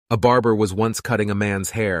A barber was once cutting a man's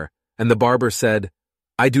hair, and the barber said,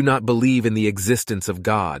 "I do not believe in the existence of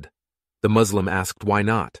God." The Muslim asked why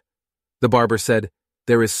not. The barber said,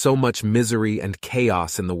 "There is so much misery and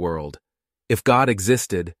chaos in the world. If God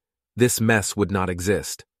existed, this mess would not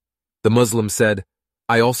exist." The Muslim said,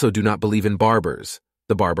 "I also do not believe in barbers."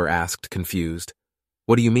 The barber asked, confused.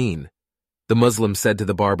 "What do you mean?" The Muslim said to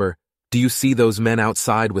the barber, "Do you see those men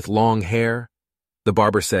outside with long hair?" The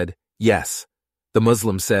barber said, "Yes." The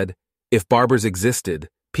Muslim said, "If barbers existed,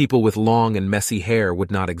 people with long and messy hair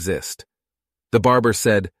would not exist." The barber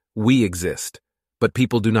said, "We exist, but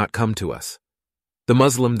people do not come to us." The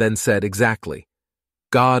Muslim then said, "Exactly.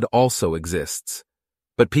 God also exists,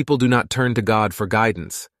 but people do not turn to God for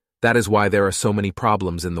guidance. That is why there are so many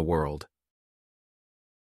problems in the world."